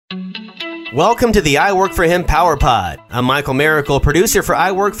Welcome to the I Work For Him Power Pod. I'm Michael Miracle, producer for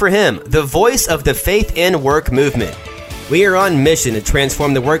I Work For Him, the voice of the faith and work movement. We are on mission to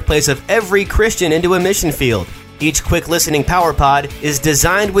transform the workplace of every Christian into a mission field. Each quick listening Power Pod is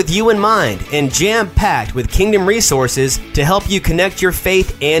designed with you in mind and jam-packed with kingdom resources to help you connect your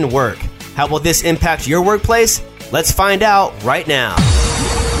faith and work. How will this impact your workplace? Let's find out right now.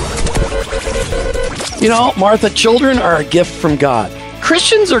 You know, Martha, children are a gift from God.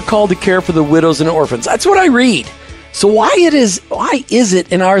 Christians are called to care for the widows and orphans. That's what I read. So why is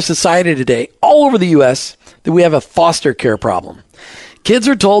it in our society today, all over the U.S., that we have a foster care problem? Kids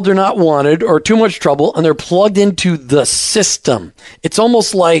are told they're not wanted or too much trouble, and they're plugged into the system. It's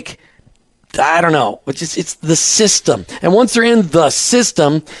almost like, I don't know, it's the system. And once they're in the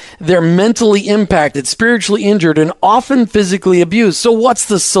system, they're mentally impacted, spiritually injured, and often physically abused. So what's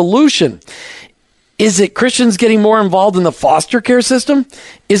the solution? Is it Christians getting more involved in the foster care system?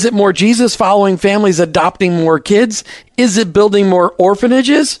 Is it more Jesus-following families adopting more kids? Is it building more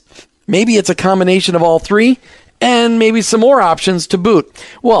orphanages? Maybe it's a combination of all three, and maybe some more options to boot.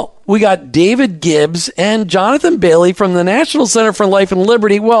 Well, we got David Gibbs and Jonathan Bailey from the National Center for Life and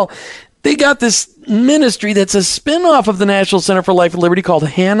Liberty. Well, they got this ministry that's a spinoff of the National Center for Life and Liberty called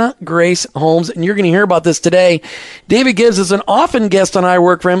Hannah Grace Homes, and you're going to hear about this today. David Gibbs is an often guest on I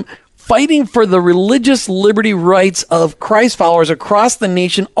Work For Him, fighting for the religious liberty rights of Christ followers across the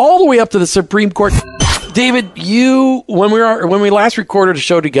nation, all the way up to the Supreme Court. David, when we last recorded a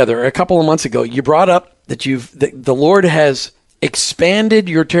show together a couple of months ago, you brought up that the Lord has expanded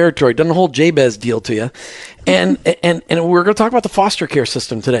your territory, done the whole Jabez deal to you, and we're going to talk about the foster care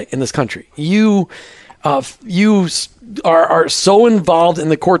system today in this country. You are so involved in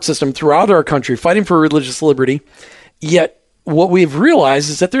the court system throughout our country, fighting for religious liberty, yet what we've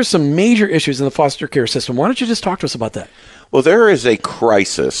realized is that there's some major issues in the foster care system. Why don't you just talk to us about that? Well, there is a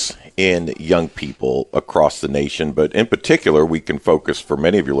crisis in young people across the nation, but in particular, we can focus for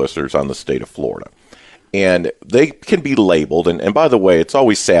many of your listeners on the state of Florida. And they can be labeled, and by the way, it's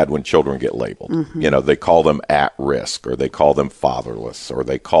always sad when children get labeled. Mm-hmm. You know, they call them at risk, or they call them fatherless, or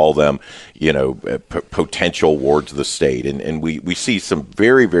they call them, potential wards of the state. And we see some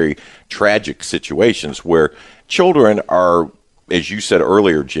very, very tragic situations where children are, as you said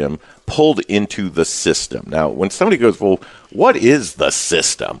earlier, Jim, pulled into the system. Now, when somebody goes, well, what is the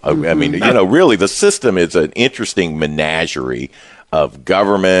system? Mm-hmm. I mean, really, the system is an interesting menagerie of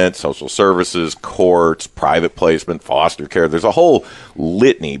government, social services, courts, private placement, foster care. There's a whole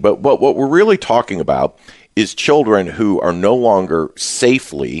litany. But what we're really talking about is children who are no longer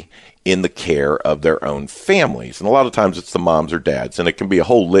safely in the care of their own families. And a lot of times it's the moms or dads. And it can be a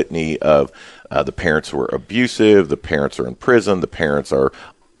whole litany of the parents who are abusive, the parents are in prison, the parents are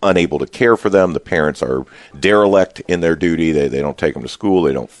unable to care for them, the parents are derelict in their duty, they don't take them to school,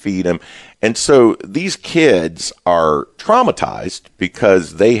 they don't feed them. And so these kids are traumatized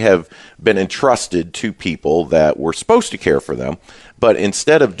because they have been entrusted to people that were supposed to care for them, but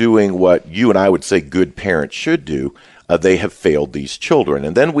instead of doing what you and I would say good parents should do, they have failed these children.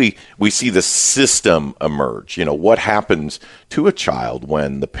 And then we see the system emerge. You know, what happens to a child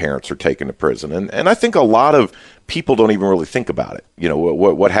when the parents are taken to prison? And I think a lot of people don't even really think about it. You know,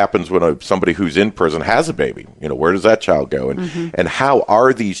 what happens when somebody who's in prison has a baby? You know, where does that child go? And how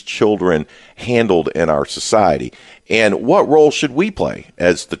are these children handled in our society? And what role should we play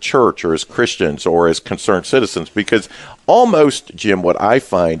as the church or as Christians or as concerned citizens? Because almost, Jim, what I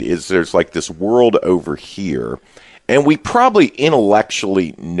find is there's like this world over here, and we probably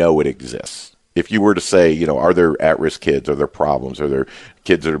intellectually know it exists. If you were to say, are there at-risk kids? Are there problems? Are there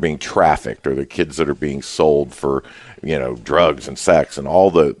kids that are being trafficked? Are there kids that are being sold for, drugs and sex and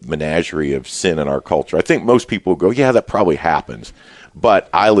all the menagerie of sin in our culture? I think most people go, yeah, that probably happens. But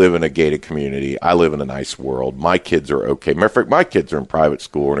I live in a gated community. I live in a nice world. My kids are okay. Matter of fact, my kids are in private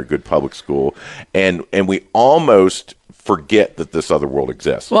school or in a good public school. And we almost forget that this other world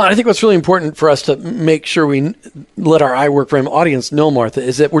exists. Well, I think what's really important for us to make sure we let our I Work For Him audience know, Martha,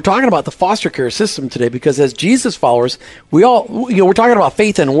 is that we're talking about the foster care system today because as Jesus followers, we're talking about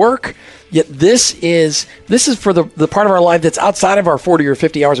faith and work, yet this is for the part of our life that's outside of our 40 or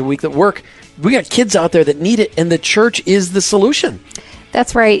 50 hours a week that work. We got kids out there that need it, and the church is the solution.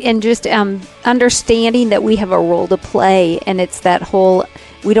 That's right. And just understanding that we have a role to play, and it's that whole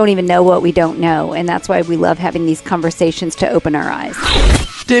we don't even know what we don't know. And that's why we love having these conversations to open our eyes.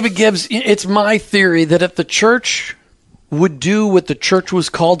 David Gibbs, it's my theory that if the church would do what the church was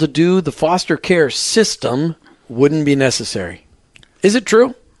called to do, the foster care system wouldn't be necessary. Is it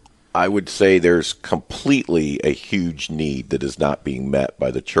true? I would say there's completely a huge need that is not being met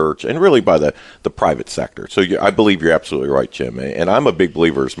by the church and really by the private sector. So I believe you're absolutely right, Jim. And I'm a big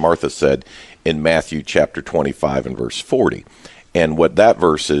believer, as Martha said, in Matthew chapter 25 and verse 40. And what that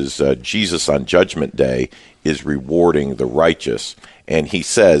verse is, Jesus on Judgment Day is rewarding the righteous. And he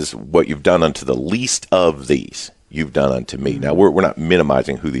says, what you've done unto the least of these, you've done unto me. Now, we're not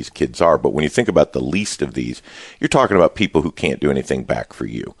minimizing who these kids are, but when you think about the least of these, you're talking about people who can't do anything back for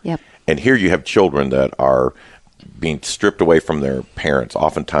you. Yep. And here you have children that are being stripped away from their parents,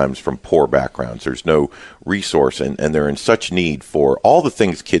 oftentimes from poor backgrounds. There's no resource, and they're in such need for all the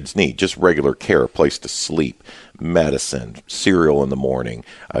things kids need, just regular care, a place to sleep, medicine, cereal in the morning,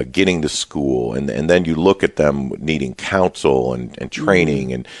 getting to school, and then you look at them needing counsel and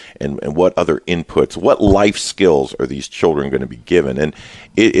training and what other inputs, what life skills are these children going to be given. And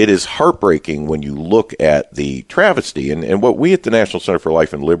it is heartbreaking when you look at the travesty, and what we at the National Center for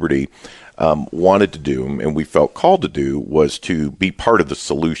Life and Liberty wanted to do, and we felt called to do, was to be part of the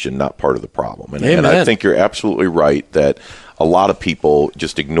solution, not part of the problem. And I think you're absolutely right that a lot of people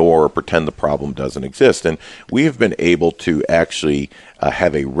just ignore or pretend the problem doesn't exist. And we have been able to actually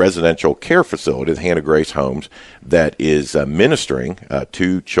have a residential care facility, the Hannah Grace Homes, that is ministering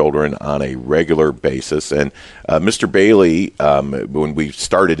to children on a regular basis. And Mr. Bailey, when we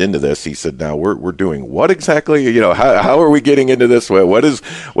started into this, he said, now we're doing what exactly? You know, how are we getting into this? What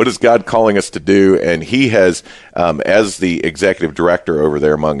is God calling us to do? And he has, as the executive director over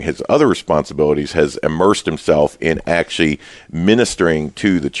there, among his other responsibilities, has immersed himself in actually ministering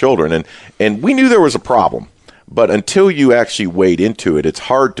to the children. And we knew there was a problem. But until you actually wade into it, it's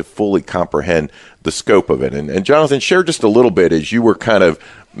hard to fully comprehend the scope of it. And Jonathan, share just a little bit, as you were kind of,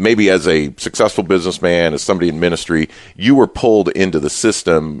 maybe as a successful businessman, as somebody in ministry, you were pulled into the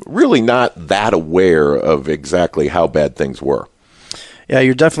system, really not that aware of exactly how bad things were. Yeah,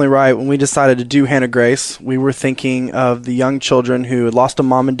 you're definitely right. When we decided to do Hannah Grace, we were thinking of the young children who had lost a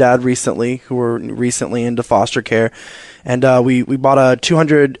mom and dad recently, who were recently into foster care. And we bought a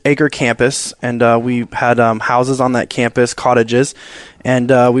 200-acre campus, and we had houses on that campus, cottages. And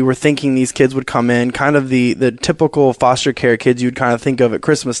we were thinking these kids would come in, kind of the typical foster care kids you'd kind of think of at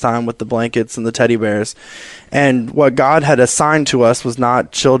Christmas time with the blankets and the teddy bears. And what God had assigned to us was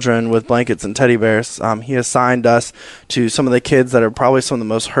not children with blankets and teddy bears. He assigned us to some of the kids that are probably some of the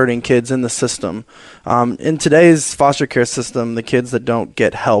most hurting kids in the system. In today's foster care system, the kids that don't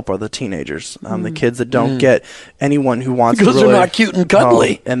get help are the teenagers. The kids that don't get anyone who wants because to really, they're not cute and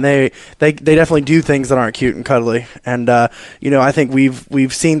cuddly. and they definitely do things that aren't cute and cuddly. And I think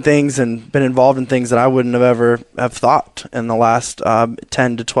we've seen things and been involved in things that I wouldn't have ever have thought in the last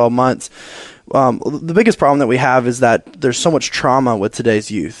 10 to 12 months. The biggest problem that we have is that there's so much trauma with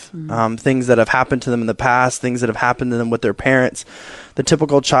today's youth. Things that have happened to them in the past, things that have happened to them with their parents. The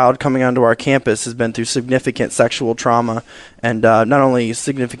typical child coming onto our campus has been through significant sexual trauma, and not only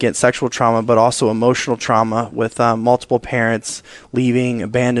significant sexual trauma, but also emotional trauma with multiple parents leaving,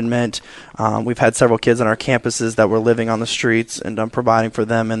 abandonment. We've had several kids on our campuses that were living on the streets, and providing for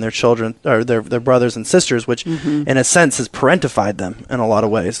them and their children, or their brothers and sisters, which in a sense has parentified them in a lot of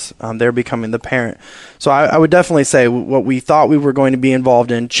ways. They're becoming the parent. So I would definitely say what we thought we were going to be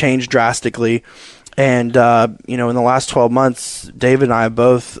involved in changed drastically. And, in the last 12 months, David and I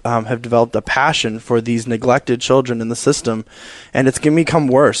both have developed a passion for these neglected children in the system, and it's going to become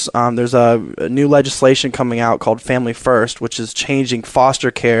worse. There's a new legislation coming out called Family First, which is changing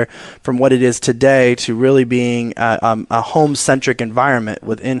foster care from what it is today to really being a home-centric environment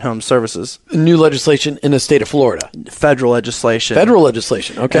with in-home services. New legislation in the state of Florida. Federal legislation. Federal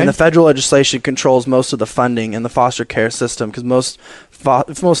legislation, okay. And the federal legislation controls most of the funding in the foster care system, because most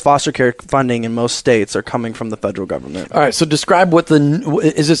foster care funding in most states are coming from the federal government. All right, so describe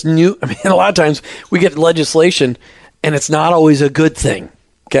is this new? I mean, a lot of times we get legislation, and it's not always a good thing.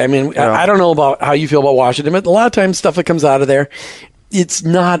 Okay, I mean, yeah. I don't know about how you feel about Washington, but a lot of times stuff that comes out of there, it's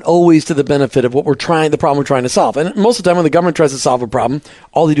not always to the benefit of the problem we're trying to solve. And most of the time when the government tries to solve a problem,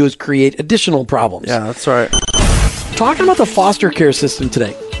 all they do is create additional problems. Yeah, that's right. Talking about the foster care system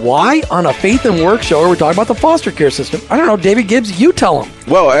today. Why on a Faith and Work show are we talking about the foster care system? I don't know, David Gibbs, you tell them.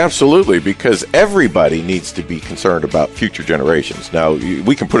 Well, absolutely, because everybody needs to be concerned about future generations. Now,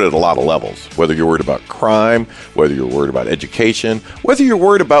 we can put it at a lot of levels, whether you're worried about crime, whether you're worried about education, whether you're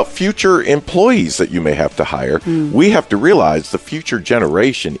worried about future employees that you may have to hire. We have to realize the future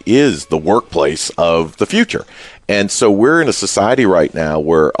generation is the workplace of the future. And so we're in a society right now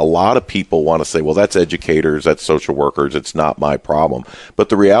where a lot of people want to say, well, that's educators, that's social workers, it's not my problem. But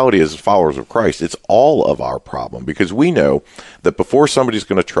the reality is, as followers of Christ, it's all of our problem, because we know that before somebody's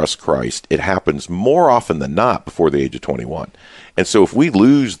going to trust Christ, it happens more often than not before the age of 21. And so if we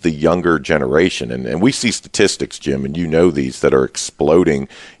lose the younger generation, and we see statistics, Jim, and you know these, that are exploding,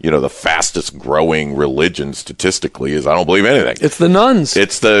 the fastest growing religion statistically is, I don't believe anything. It's the nuns.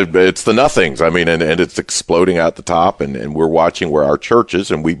 It's the nothings. I mean, and it's exploding out the top, and we're watching where our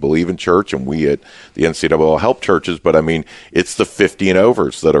churches, and we believe in church, and we at the NCAA help churches, but I mean, it's the 50 and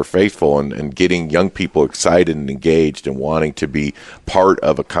overs that are faithful and getting young people excited and engaged and wanting to be part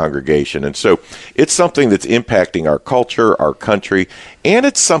of a congregation. And so it's something that's impacting our culture, our country, and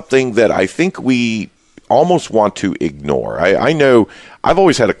it's something that I think we almost want to ignore. I know I've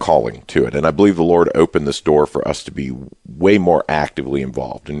always had a calling to it, and I believe the Lord opened this door for us to be way more actively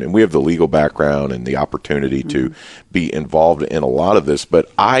involved. And we have the legal background and the opportunity to be involved in a lot of this,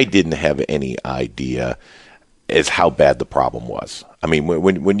 but I didn't have any idea as how bad the problem was. I mean,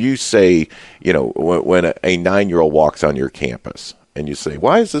 when you say, when a 9-year-old walks on your campus and you say,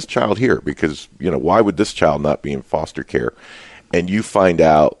 why is this child here? Because, why would this child not be in foster care? And you find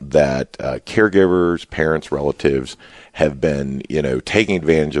out that caregivers, parents, relatives have been, taking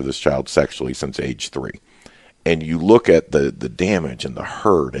advantage of this child sexually since age 3. And you look at the damage and the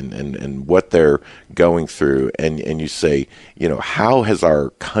hurt and what they're going through, and you say, how has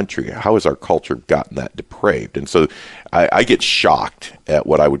our country, how has our culture gotten that depraved? And so I get shocked at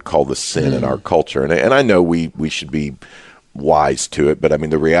what I would call the sin in our culture. And I know we should be wise to it, but I mean,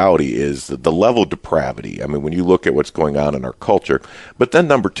 the reality is that the level of depravity, I mean, when you look at what's going on in our culture, but then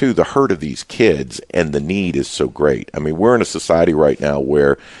number 2, the hurt of these kids and the need is so great. I mean, we're in a society right now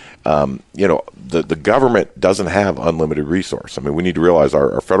where, the government doesn't have unlimited resource. I mean, we need to realize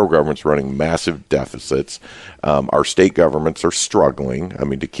our federal government's running massive deficits. Our state governments are struggling,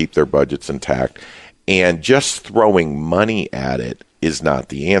 to keep their budgets intact. And just throwing money at it is not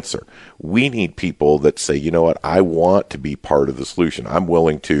the answer. We need people that say, you know what, I want to be part of the solution. I'm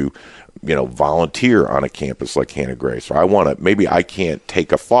willing to, volunteer on a campus like Hannah Grace. Or maybe I can't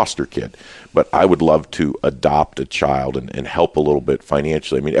take a foster kid, but I would love to adopt a child and help a little bit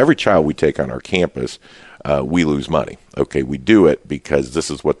financially. I mean, every child we take on our campus, we lose money. Okay, we do it because this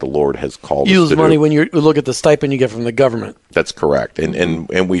is what the Lord has called us to do. You lose money when you look at the stipend you get from the government. That's correct.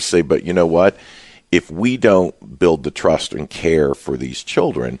 And we say, but you know what? If we don't build the trust and care for these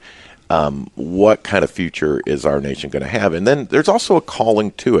children, what kind of future is our nation going to have? And then there's also a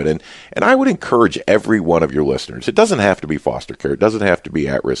calling to it. And I would encourage every one of your listeners. It doesn't have to be foster care. It doesn't have to be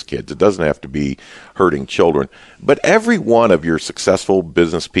at-risk kids. It doesn't have to be hurting children. But every one of your successful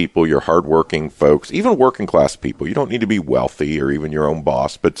business people, your hardworking folks, even working class people, you don't need to be wealthy or even your own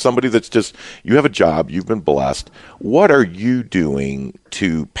boss, but somebody that's just, you have a job, you've been blessed. What are you doing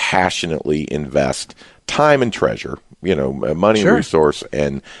to passionately invest time and treasure, money, Sure. resource,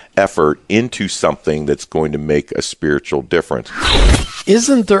 and effort into something that's going to make a spiritual difference?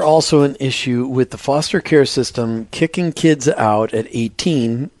 Isn't there also an issue with the foster care system kicking kids out at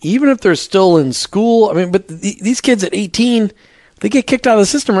 18, even if they're still in school? I mean, but these kids at 18, they get kicked out of the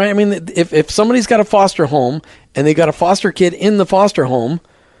system, right? I mean, if somebody's got a foster home and they got a foster kid in the foster home,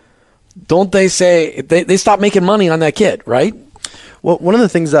 don't they say they stop making money on that kid, right? Well, one of the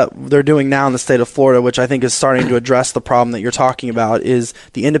things that they're doing now in the state of Florida, which I think is starting to address the problem that you're talking about, is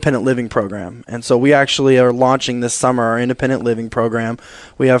the independent living program. And so we actually are launching this summer our independent living program.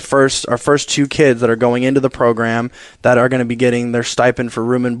 We have our first 2 kids that are going into the program that are going to be getting their stipend for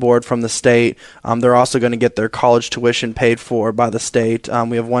room and board from the state. They're also going to get their college tuition paid for by the state.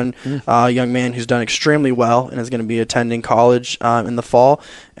 We have one young man who's done extremely well and is going to be attending college in the fall,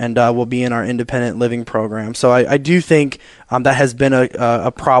 and will be in our independent living program. So I do think that has been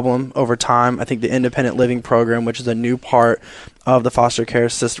a problem over time. I think the independent living program, which is a new part of the foster care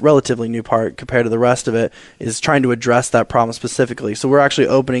system, relatively new part compared to the rest of it, is trying to address that problem specifically. So we're actually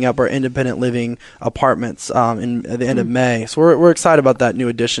opening up our independent living apartments at the end of May. So we're excited about that new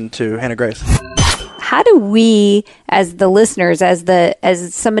addition to Hannah Grace. How do we, as the listeners,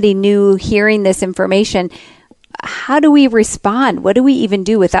 as somebody new hearing this information, how do we respond? What do we even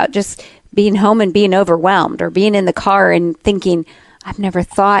do without just being home and being overwhelmed, or being in the car and thinking, I've never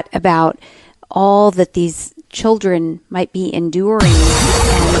thought about all that these children might be enduring,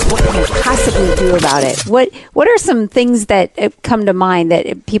 and what can we possibly do about it? What are some things that come to mind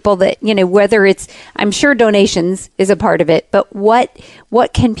that people that, whether it's, I'm sure donations is a part of it, but what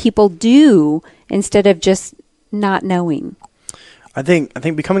can people do instead of just not knowing? I think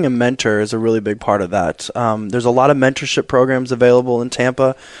becoming a mentor is a really big part of that. There's a lot of mentorship programs available in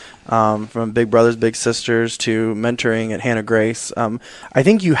Tampa, from Big Brothers Big Sisters to mentoring at Hannah Grace. I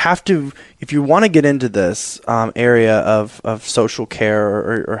think you have to, if you want to get into this area of social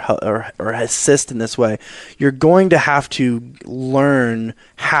care or assist in this way, you're going to have to learn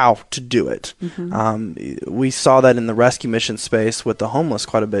how to do it. We saw that in the rescue mission space with the homeless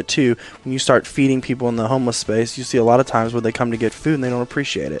quite a bit too. When you start feeding people in the homeless space, you see a lot of times where they come to get food and they don't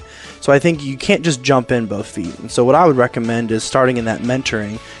appreciate it. So I think you can't just jump in both feet. And so what I would recommend is starting in that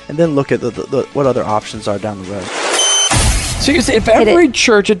mentoring and then look at what other options are down the road. So you say if every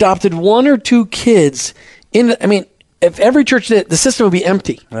church adopted 1 or 2 kids, if every church did it, the system would be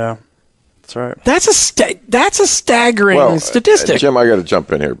empty. Yeah, that's right. That's a staggering statistic. Jim, I got to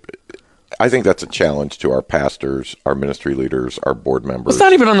jump in here. I think that's a challenge to our pastors, our ministry leaders, our board members. It's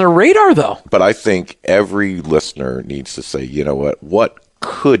not even on their radar, though. But I think every listener needs to say, you know what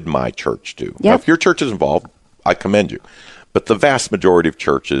could my church do? Yep. Now, if your church is involved, I commend you. But the vast majority of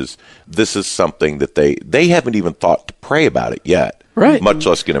churches, this is something that they haven't even thought to pray about it yet, right? Much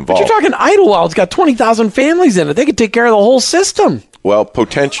less get involved. But you're talking Idlewild. It's got 20,000 families in it. They could take care of the whole system. Well,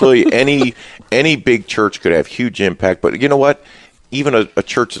 potentially any big church could have huge impact. But you know what? Even a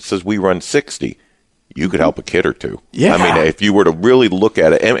church that says we run 60, you could help a kid or two. Yeah. I mean, if you were to really look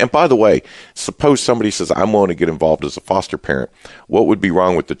at it. And by the way, suppose somebody says, I'm willing to get involved as a foster parent. What would be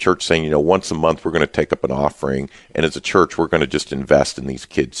wrong with the church saying, once a month we're going to take up an offering, and as a church we're going to just invest in these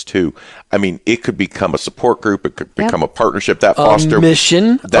kids too? I mean, it could become a support group. It could become a partnership. That foster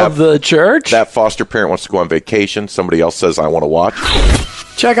mission of the church. That foster parent wants to go on vacation. Somebody else says, I want to watch.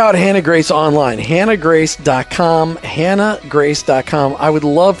 Check out Hannah Grace online, hannahgrace.com, hannahgrace.com. I would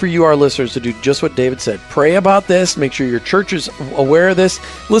love for you, our listeners, to do just what David said. Pray about this. Make sure your church is aware of this.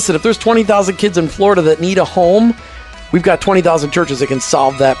 Listen, if there's 20,000 kids in Florida that need a home, we've got 20,000 churches that can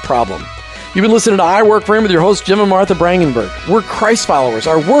solve that problem. You've been listening to I Work for Him with your hosts, Jim and Martha Brangenberg. We're Christ followers.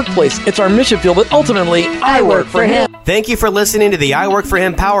 Our workplace, it's our mission field, but ultimately, I work for Him. Thank you for listening to the I Work for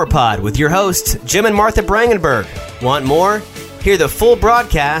Him Power Pod with your hosts, Jim and Martha Brangenberg. Want more? Hear the full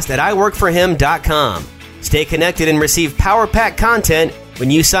broadcast at iworkforhim.com. Stay connected and receive Power Pack content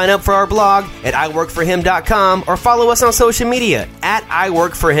when you sign up for our blog at iworkforhim.com or follow us on social media at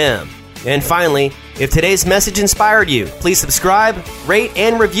iworkforhim. And finally, if today's message inspired you, please subscribe, rate,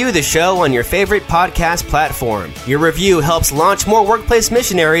 and review the show on your favorite podcast platform. Your review helps launch more workplace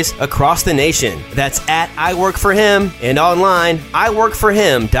missionaries across the nation. That's at iworkforhim and online,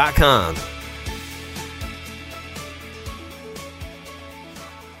 iworkforhim.com.